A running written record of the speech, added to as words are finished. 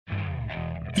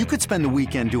You could spend the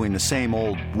weekend doing the same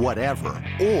old whatever,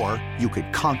 or you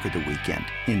could conquer the weekend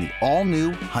in the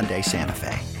all-new Hyundai Santa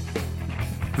Fe.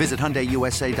 Visit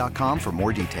HyundaiUSA.com for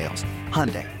more details.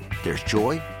 Hyundai, there's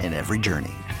joy in every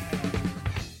journey.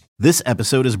 This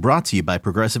episode is brought to you by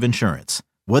Progressive Insurance.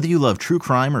 Whether you love true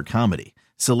crime or comedy,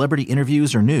 celebrity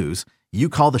interviews or news, you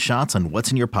call the shots on what's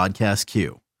in your podcast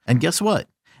queue. And guess what?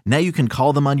 Now you can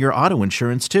call them on your auto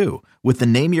insurance too with the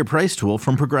Name Your Price tool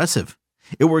from Progressive.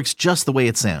 It works just the way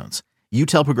it sounds. You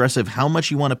tell Progressive how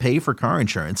much you want to pay for car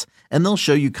insurance, and they'll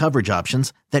show you coverage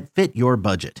options that fit your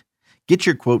budget. Get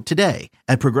your quote today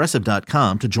at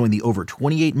Progressive.com to join the over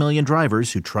 28 million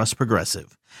drivers who trust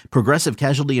Progressive. Progressive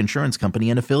Casualty Insurance Company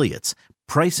and Affiliates.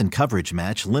 Price and coverage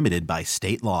match limited by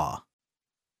state law.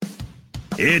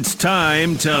 It's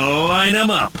time to line them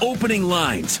up. Opening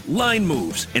lines, line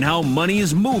moves, and how money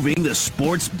is moving the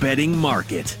sports betting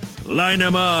market. Line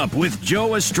them up with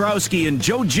Joe Ostrowski and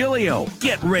Joe Giglio.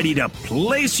 Get ready to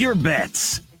place your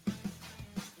bets.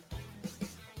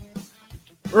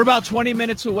 We're about 20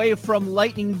 minutes away from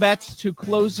lightning bets to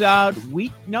close out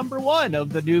week number 1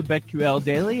 of the new BetQL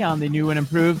Daily on the new and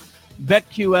improved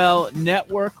BetQL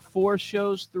Network. 4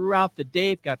 shows throughout the day.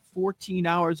 We've got 14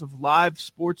 hours of live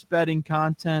sports betting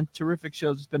content. Terrific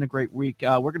shows. It's been a great week.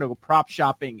 We're going to go prop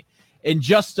shopping in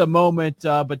just a moment.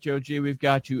 But, Joe G, we've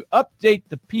got to update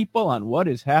the people on what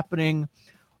is happening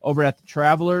over at the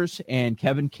Travelers. And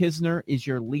Kevin Kisner is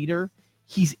your leader.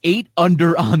 He's 8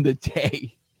 under on the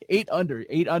day. 8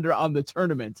 under on the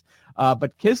tournament.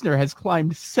 But Kisner has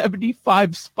climbed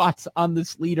 75 spots on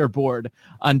this leaderboard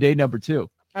on day number 2.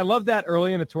 I love that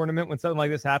early in a tournament when something like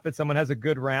this happens, someone has a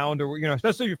good round, or,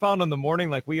 especially if you're found on the morning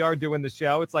like we are doing the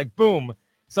show, it's like, boom,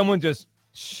 someone just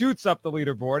shoots up the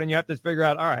leaderboard, and you have to figure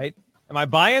out, all right, am I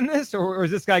buying this, or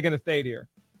is this guy going to fade here?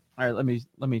 All right,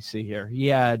 let me see here. He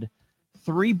had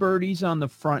 3 birdies on the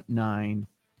front 9,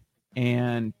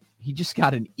 and he just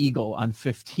got an eagle on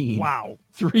 15. Wow.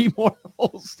 3 more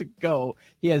holes to go.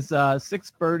 He has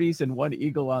 6 birdies and 1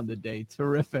 eagle on the day.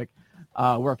 Terrific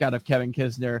work out of Kevin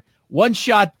Kisner. 1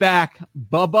 shot back,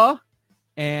 Bubba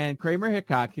and Kramer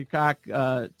Hickok. Hickok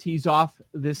tees off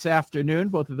this afternoon.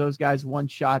 Both of those guys 1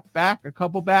 shot back. A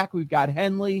couple back, we've got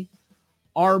Henley,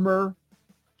 Armour,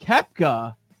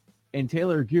 Koepka, and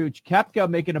Taylor Gooch. Koepka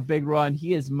making a big run.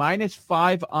 He is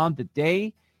 -5 on the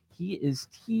day. He is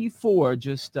T4,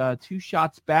 just 2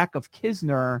 shots back of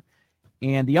Kisner.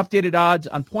 And the updated odds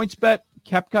on PointsBet,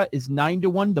 Koepka is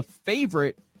 9-1. The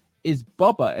favorite is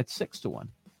Bubba at 6-1.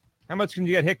 How much can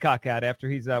you get Hickok at after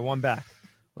he's 1 back?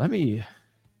 20.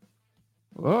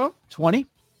 20?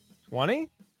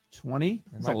 20.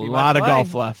 There's a lot of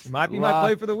golf left. It might be my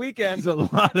play for the weekend. There's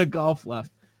a lot of golf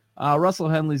left. Russell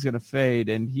Henley's going to fade,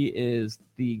 and he is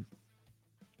the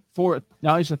 4th.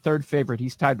 Now he's the 3rd favorite.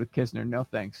 He's tied with Kisner. No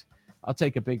thanks. I'll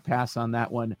take a big pass on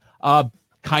that one.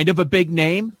 Kind of a big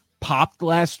name. Popped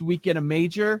last week in a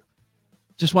major.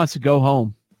 Just wants to go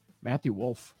home. Matthew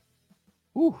Wolff.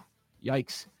 Ooh,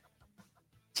 yikes.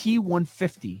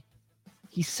 T150.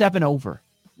 He's 7 over.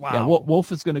 Wow. Yeah,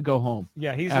 Wolff is going to go home.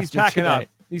 Yeah, he's packing up.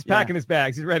 He's packing his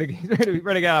bags. He's ready to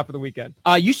get out for the weekend.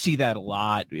 You see that a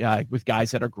lot with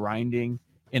guys that are grinding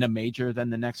in a major. Then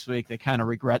the next week they kind of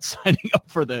regret signing up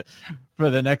for the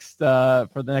next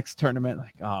tournament.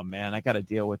 Like, oh man, I got to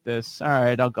deal with this. All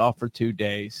right, I'll golf for 2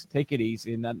 days. Take it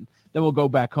easy, and then we'll go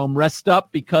back home, rest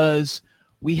up, because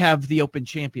we have the Open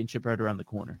Championship right around the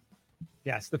corner.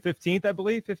 Yes, the 15th, I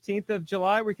believe, 15th of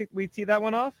July. We tee that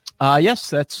one off. Yes,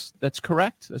 that's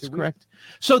correct. That's correct.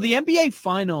 So the NBA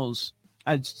Finals.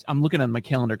 I'm looking at my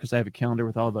calendar because I have a calendar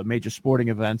with all the major sporting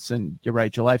events, and you're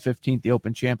right. July 15th, the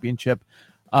Open Championship.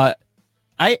 I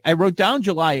wrote down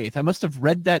July 8th. I must have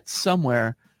read that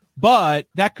somewhere, but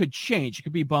that could change. It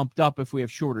could be bumped up if we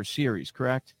have shorter series.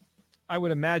 Correct? I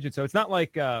would imagine so. It's not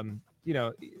like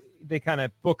they kind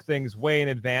of book things way in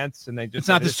advance, and they just. It's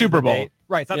not the Super Bowl,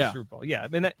 right? It's not the Super Bowl. Yeah, I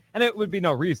mean, and it would be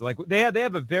no reason. Like they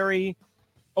have a very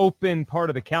open part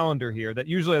of the calendar here that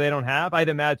usually they don't have. I'd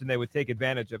imagine they would take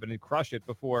advantage of it and crush it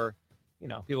before,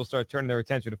 people start turning their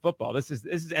attention to football. This is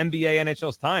NBA,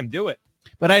 NHL's time. Do it.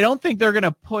 But I don't think they're going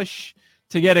to push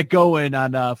to get it going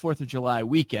on 4th of July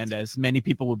weekend, as many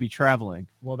people will be traveling.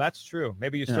 Well, that's true.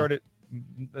 Maybe you start it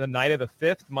the night of the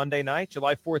 5th, Monday night,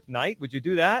 July 4th night. Would you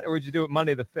do that, or would you do it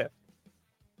Monday the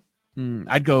 5th?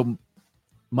 I'd go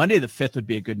Monday the 5th would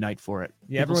be a good night for it.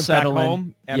 Yeah, everyone's back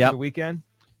home after the weekend.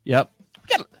 Yep.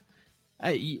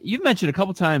 You've mentioned a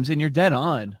couple times, and you're dead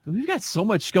on. We've got so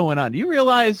much going on. Do you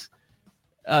realize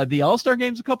the All-Star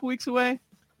game's a couple weeks away?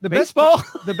 The baseball.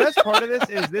 The best part of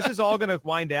this is all going to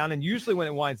wind down, and usually when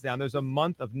it winds down, there's a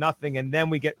month of nothing, and then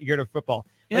we get to football.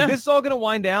 Like, this is all going to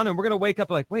wind down, and we're going to wake up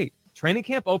like, wait, training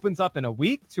camp opens up in a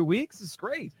week, 2 weeks? This is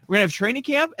great. We're going to have training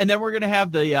camp, and then we're going to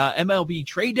have the MLB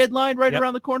trade deadline right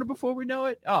around the corner before we know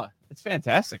it. Oh, it's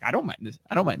fantastic. I don't mind this.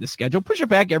 I don't mind the schedule. Push it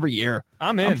back every year.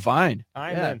 I'm in. I'm fine.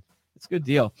 I'm in. It's a good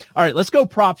deal. All right, let's go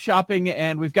prop shopping,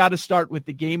 and we've got to start with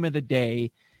the game of the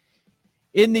day.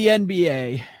 In the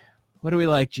NBA, what do we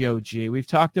like, Joe G? We've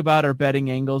talked about our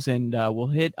betting angles, and we'll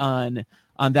hit on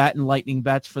that in Lightning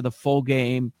Bets for the full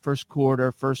game, first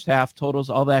quarter, first half totals,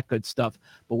 all that good stuff.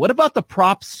 But what about the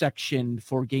props section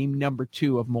for game number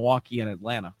 2 of Milwaukee and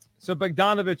Atlanta? So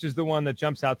Bogdanovich is the one that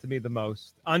jumps out to me the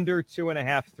most. Under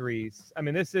 2.5 threes. I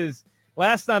mean, this is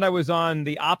last night I was on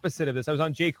the opposite of this. I was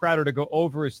on Jay Crowder to go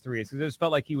over his threes because it just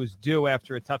felt like he was due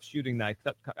after a tough shooting night.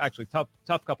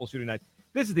 Tough couple shooting nights.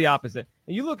 This is the opposite.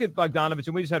 And you look at Bogdanovich,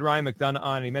 and we just had Ryan McDonough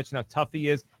on, and he mentioned how tough he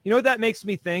is. You know what that makes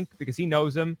me think? Because he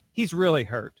knows him. He's really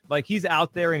hurt. Like, he's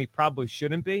out there, and he probably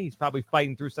shouldn't be. He's probably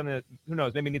fighting through something that, who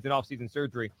knows, maybe needs an offseason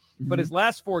surgery. Mm-hmm. But his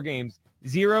last 4 games,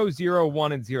 0, 0,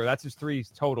 1, and 0. That's his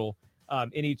threes total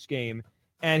in each game.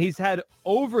 And he's had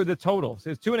over the total. So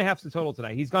it's 2.5 the total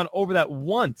tonight. He's gone over that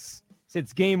once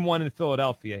since game 1 in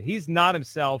Philadelphia. He's not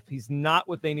himself. He's not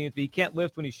what they need to be. He can't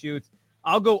lift when he shoots.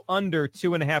 I'll go under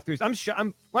 2.5 threes.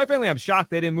 I'm quite frankly, I'm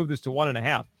shocked they didn't move this to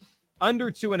 1.5.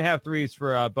 Under 2.5 threes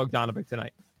for Bogdanovic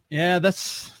tonight. Yeah,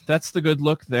 that's the good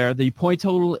look there. The point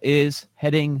total is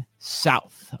heading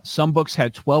south. Some books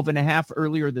had 12.5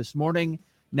 earlier this morning.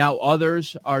 Now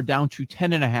others are down to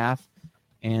 10.5,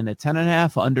 and at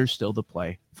 10.5 under still to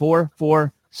play. 4,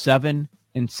 4, 7,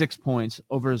 and 6 points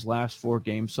over his last 4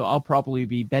 games. So I'll probably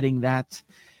be betting that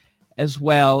as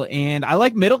well. And I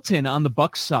like Middleton on the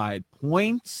Bucks side.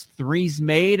 Points, threes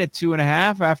made at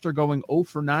 2.5 after going 0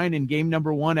 for 9 in game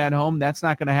number 1 at home. That's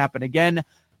not going to happen again.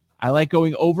 I like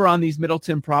going over on these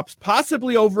Middleton props,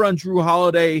 possibly over on Drew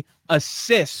Holiday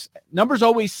assists. Number's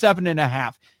always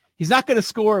 7.5. He's not going to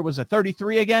score. Was it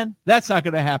 33 again? That's not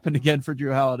going to happen again for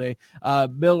Drew Holiday.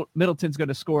 Middleton's going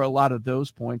to score a lot of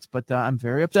those points, but I'm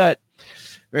very upset.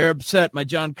 Very upset. My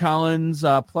John Collins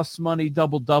plus money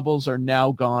double-doubles are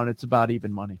now gone. It's about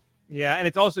even money. Yeah, and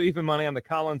it's also even money on the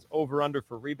Collins over-under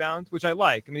for rebounds, which I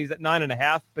like. I mean, he's at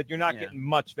 9.5, but you're not getting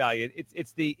much value.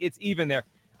 It's even there.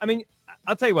 I mean,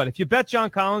 I'll tell you what. If you bet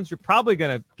John Collins, you're probably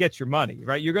going to get your money,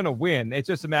 right? You're going to win. It's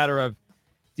just a matter of,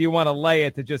 do you want to lay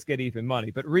it to just get even money?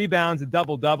 But rebounds, a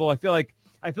double-double, I feel like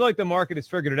the market has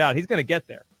figured it out. He's going to get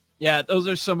there. Yeah, those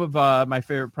are some of my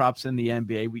favorite props in the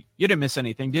NBA. You didn't miss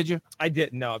anything, did you? I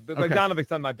didn't, no. But okay. Bogdanovic's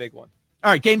done my big one.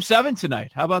 All right, Game 7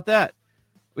 tonight. How about that?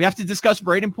 We have to discuss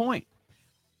Braden Point.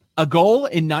 A goal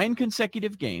in 9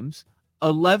 consecutive games,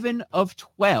 11 of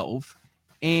 12,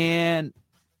 and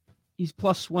he's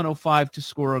plus 105 to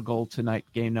score a goal tonight,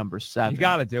 game number 7. You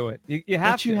got to do it. You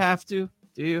have to. You have to,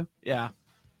 do you? Yeah.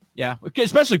 Yeah,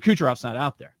 especially Kucherov's not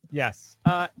out there. Yes.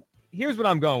 Here's what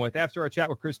I'm going with. After our chat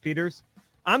with Chris Peters,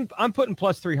 I'm putting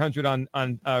plus 300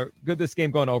 on good this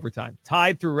game going overtime.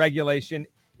 Tied through regulation.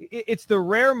 It's the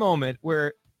rare moment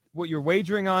where what you're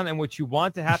wagering on and what you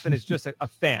want to happen is just a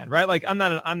fan, right? Like I'm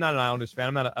not an Islanders fan.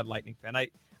 I'm not a Lightning fan.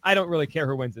 I don't really care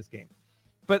who wins this game.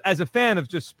 But as a fan of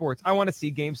just sports, I want to see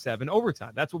Game 7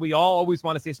 overtime. That's what we all always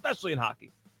want to see, especially in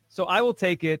hockey. So I will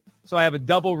take it. So I have a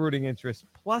double rooting interest.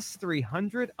 Plus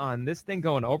 300 on this thing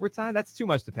going overtime. That's too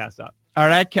much to pass up. All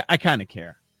right, I kind of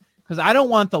care because I don't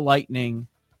want the Lightning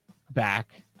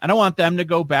back. I don't want them to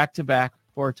go back-to-back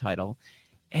for a title.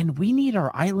 And we need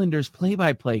our Islanders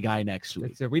play-by-play guy next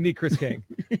week. So we need Chris King.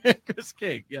 Chris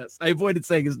King, yes. I avoided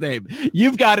saying his name.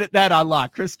 You've got that on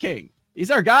lock. Chris King. He's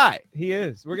our guy. He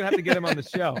is. We're going to have to get him on the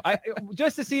show.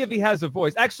 Just to see if he has a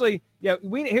voice. Actually, yeah,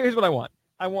 here's what I want.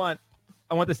 I want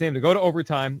this game to go to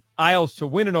overtime, Isles to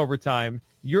win in overtime,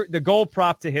 the goal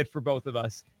prop to hit for both of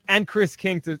us, and Chris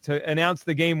King to announce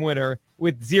the game winner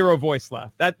with 0 voice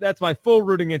left. That's my full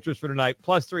rooting interest for tonight.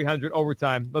 Plus 300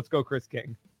 overtime. Let's go, Chris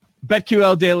King.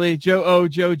 BetQL Daily, Joe O,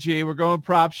 Joe G. We're going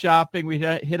prop shopping. We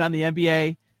hit on the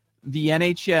NBA, the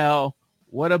NHL.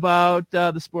 What about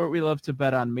the sport we love to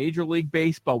bet on? Major League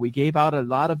Baseball. We gave out a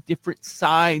lot of different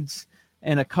sides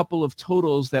and a couple of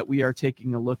totals that we are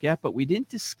taking a look at, but we didn't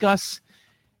discuss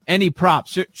any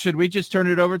props. Should we just turn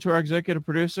it over to our executive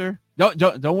producer?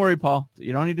 Don't worry, Paul.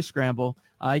 You don't need to scramble.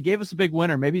 He gave us a big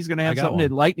winner. Maybe he's going to have something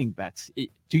in Lightning bets.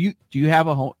 Do you have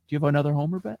another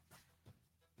homer bet?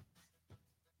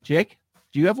 Jake,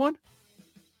 do you have one?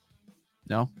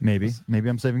 No, maybe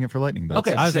I'm saving it for Lightning bets.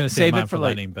 Okay, I was going to save it for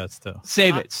Lightning bets too.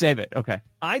 Save it. Okay.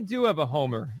 I do have a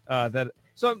homer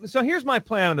So here's my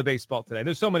plan on the baseball today.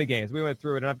 There's so many games. We went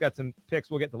through it, and I've got some picks.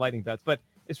 We'll get to Lightning bets. But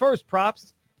as far as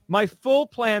props, My full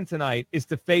plan tonight is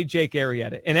to fade Jake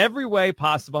Arrieta in every way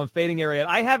possible. I'm fading Arrieta.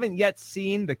 I haven't yet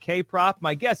seen the K prop.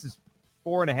 My guess is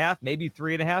 4.5, maybe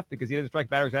 3.5, because he doesn't strike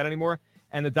batters out anymore,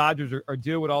 and the Dodgers are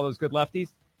due with all those good lefties.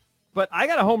 But I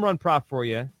got a home run prop for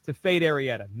you to fade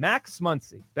Arrieta. Max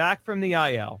Muncy, back from the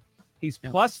IL. He's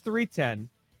plus 310.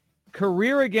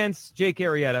 Career against Jake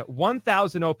Arrieta,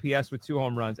 1,000 OPS with 2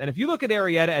 home runs. And if you look at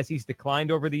Arrieta as he's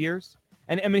declined over the years,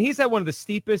 and I mean, he's had one of the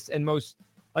steepest and most,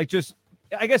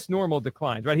 normal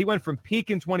declines, right? He went from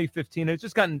peak in 2015, and it's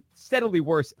just gotten steadily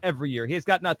worse every year. He has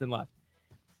got nothing left.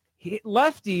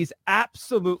 Lefties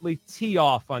absolutely tee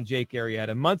off on Jake Arrieta.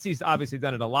 Muncy's obviously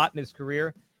done it a lot in his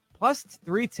career. Plus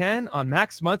 310 on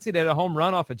Max Muncy that had a home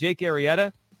run off of Jake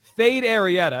Arrieta. Fade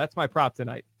Arrieta. That's my prop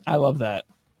tonight. I love that.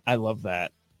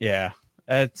 Yeah,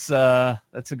 that's a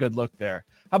good look there.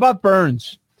 How about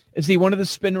Burns? Is he one of the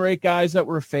spin rate guys that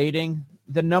we're fading?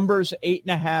 The number's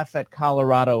 8.5 at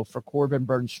Colorado for Corbin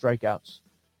Burns strikeouts.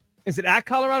 Is it at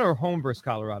Colorado or home versus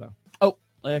Colorado?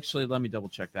 Actually, let me double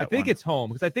check that. I think it's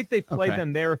home because I think they played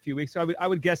them there a few weeks ago. I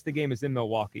would guess the game is in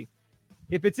Milwaukee.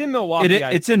 If it's in Milwaukee,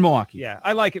 it's in Milwaukee. Yeah,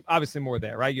 I like it obviously more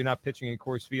there, right? You're not pitching in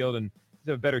Coors Field, and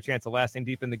you have a better chance of lasting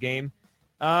deep in the game.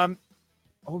 Over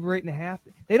 8.5.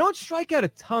 They don't strike out a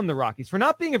ton, the Rockies. For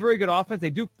not being a very good offense,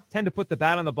 they do tend to put the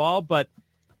bat on the ball, but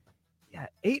yeah,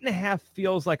 8.5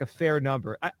 feels like a fair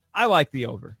number. I like the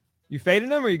over. You fading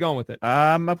them or are you going with it?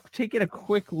 I'm taking a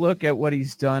quick look at what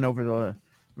he's done over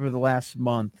the last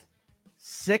month.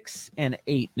 6 and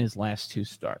 8 in his last 2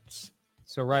 starts.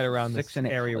 So right around 6 this and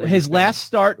area. His last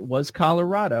start was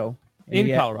Colorado.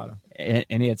 Colorado.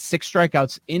 And he had 6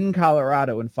 strikeouts in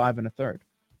Colorado in 5 1/3.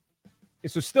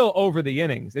 So still over the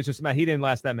innings. It's just, Matt, he didn't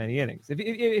last that many innings.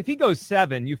 If he goes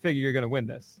 7, you figure you're going to win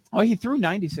this. Oh, he threw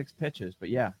 96 pitches, but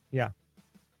yeah. Yeah.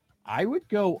 I would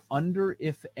go under,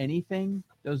 if anything,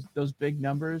 those big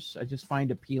numbers I just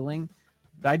find appealing.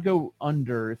 I'd go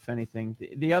under, if anything.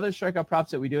 The other strikeout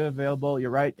props that we do have available,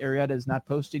 you're right, Arrieta is not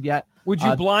posted yet. Would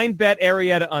you blind bet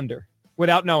Arrieta under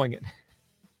without knowing it?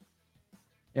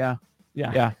 Yeah.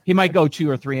 He might go 2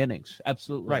 or 3 innings.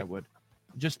 Absolutely, right. I would.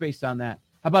 Just based on that.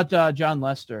 How about John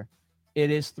Lester?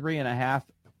 It is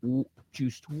 3.5,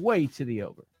 juiced way to the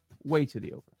over.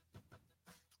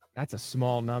 That's a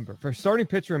small number for a starting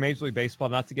pitcher in Major League Baseball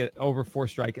not to get over 4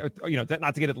 strikeouts.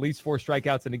 Not to get at least 4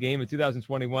 strikeouts in a game in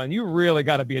 2021. You really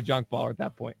got to be a junk baller at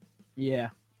that point. Yeah.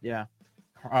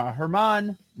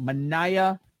 Herman,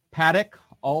 Manaya, Paddock,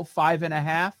 all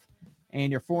 5.5,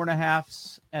 and your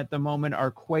 4.5s at the moment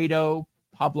are Cueto,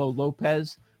 Pablo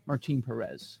Lopez, Martin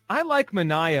Perez. I like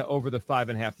Manaya over the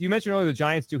 5.5. You mentioned earlier the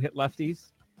Giants do hit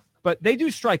lefties, but they do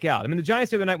strike out. I mean, the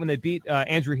Giants the other night when they beat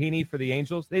Andrew Heaney for the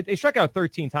Angels, they struck out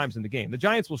 13 times in the game. The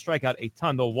Giants will strike out a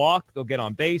ton. They'll walk, they'll get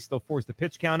on base, they'll force the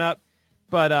pitch count up.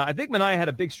 But I think Manaya had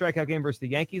a big strikeout game versus the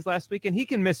Yankees last week, and he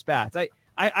can miss bats.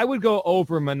 I would go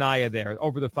over Manaya there,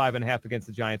 over the 5.5 against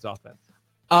the Giants offense.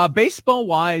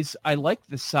 Baseball-wise, I like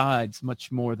the sides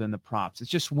much more than the props. It's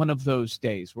just one of those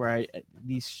days where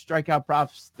these strikeout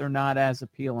props, they're not as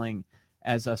appealing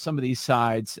as some of these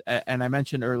sides. And I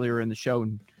mentioned earlier in the show,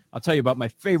 and I'll tell you about my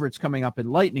favorites coming up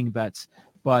in lightning bets,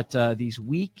 but these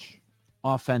weak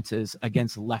offenses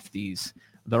against lefties,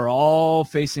 they're all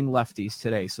facing lefties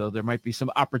today. So there might be some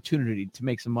opportunity to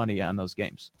make some money on those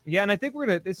games. Yeah, and I think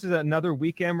this is another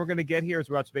weekend we're going to get here as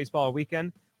we watch baseball all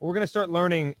weekend. We're going to start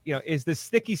learning, is the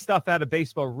sticky stuff out of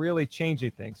baseball really changing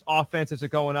things? Offenses are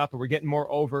going up. Are we getting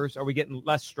more overs? Are we getting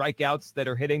less strikeouts that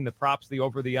are hitting the props, the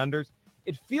over, the unders?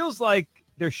 It feels like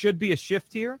there should be a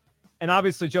shift here. And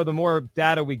obviously, Joe, the more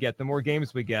data we get, the more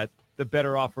games we get, the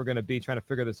better off we're going to be trying to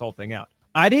figure this whole thing out.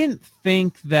 I didn't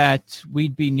think that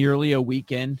we'd be nearly a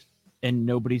weekend and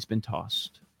nobody's been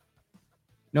tossed.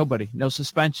 Nobody. No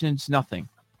suspensions, nothing.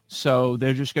 So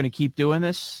they're just going to keep doing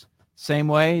this same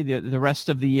way the rest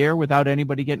of the year without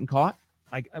anybody getting caught?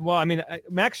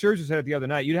 Max Scherzer said it the other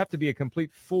night. You'd have to be a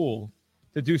complete fool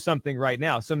to do something right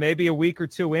now. So maybe a week or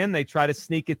 2 in, they try to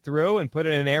sneak it through and put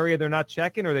it in an area they're not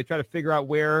checking, or they try to figure out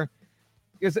where.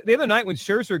 Because the other night when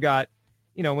Scherzer got,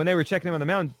 when they were checking him on the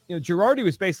mound, Girardi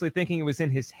was basically thinking it was in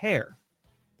his hair.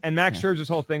 And Max Scherzer's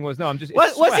whole thing was, no, I'm just.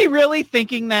 Was he really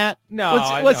thinking that? No.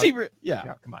 Was he? Yeah.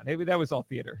 No, come on. Maybe that was all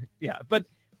theater. Yeah.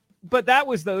 But that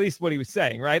was at least what he was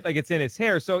saying, right? Like, it's in his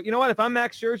hair. So, you know what? If I'm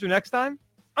Max Scherzer next time,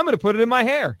 I'm going to put it in my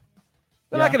hair.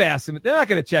 They're not going to ask him. They're not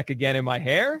going to check again in my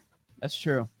hair. That's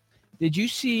true. Did you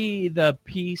see the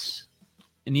piece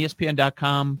in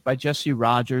ESPN.com by Jesse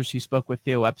Rogers? He spoke with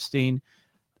Theo Epstein.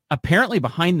 Apparently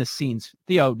behind the scenes,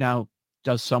 Theo now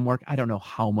does some work. I don't know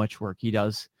how much work he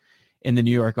does in the New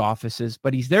York offices,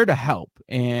 but he's there to help.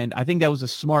 And I think that was a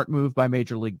smart move by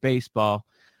Major League Baseball.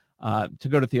 to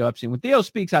go to Theo Epstein. When Theo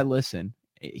speaks, I listen.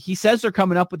 He says they're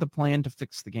coming up with a plan to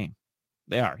fix the game.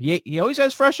 They are. He always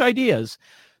has fresh ideas.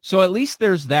 So at least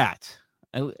there's that.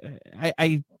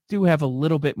 I do have a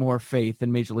little bit more faith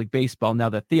in Major League Baseball now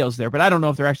that Theo's there, but I don't know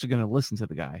if they're actually going to listen to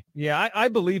the guy. Yeah, I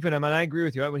believe in him, and I agree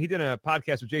with you. When he did a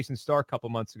podcast with Jason Starr a couple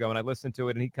months ago, and I listened to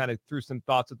it, and he kind of threw some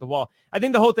thoughts at the wall. I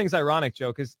think the whole thing's ironic,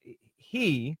 Joe, because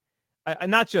he,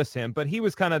 not just him, but he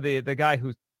was kind of the guy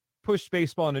who pushed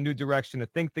baseball in a new direction, to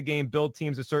think the game, build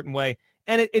teams a certain way,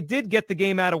 and it did get the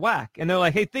game out of whack. And they're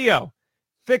like, hey, Theo,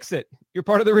 fix it. You're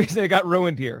part of the reason it got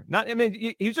ruined here.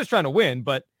 He was just trying to win,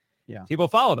 but yeah, people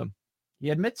followed him. He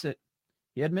admits it.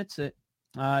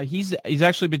 He's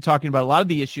actually been talking about a lot of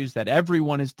the issues that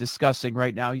everyone is discussing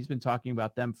right now. He's been talking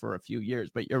about them for a few years,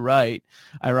 but you're right.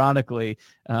 Ironically,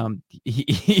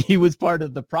 he was part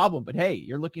of the problem, but hey,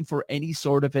 you're looking for any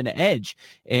sort of an edge.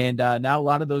 And now a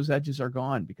lot of those edges are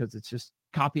gone because it's just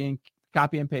copy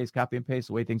and paste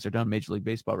the way things are done in Major League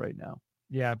Baseball right now.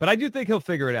 Yeah, but I do think he'll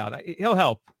figure it out. He'll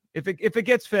help. If it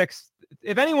gets fixed,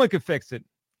 if anyone could fix it,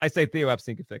 I say Theo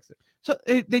Epstein could fix it. So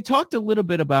they talked a little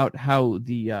bit about how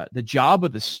the job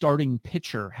of the starting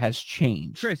pitcher has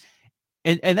changed. Chris.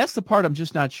 And that's the part I'm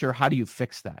just not sure. How do you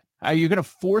fix that? Are you going to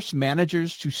force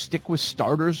managers to stick with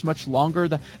starters much longer?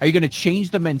 Are you going to change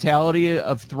the mentality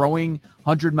of throwing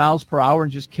 100 miles per hour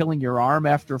and just killing your arm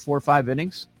after 4 or 5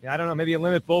 innings? Yeah, I don't know. Maybe you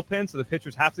limit bullpen so the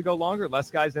pitchers have to go longer, less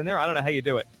guys in there. I don't know how you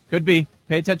do it. Could be.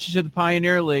 Pay attention to the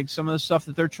Pioneer League. Some of the stuff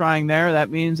that they're trying there,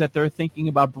 that means that they're thinking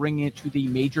about bringing it to the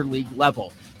major league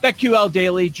level. BetQL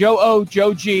Daily, Joe O,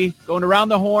 Joe G, going around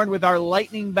the horn with our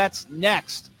lightning bets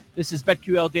next. This is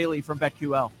BetQL Daily from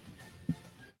BetQL.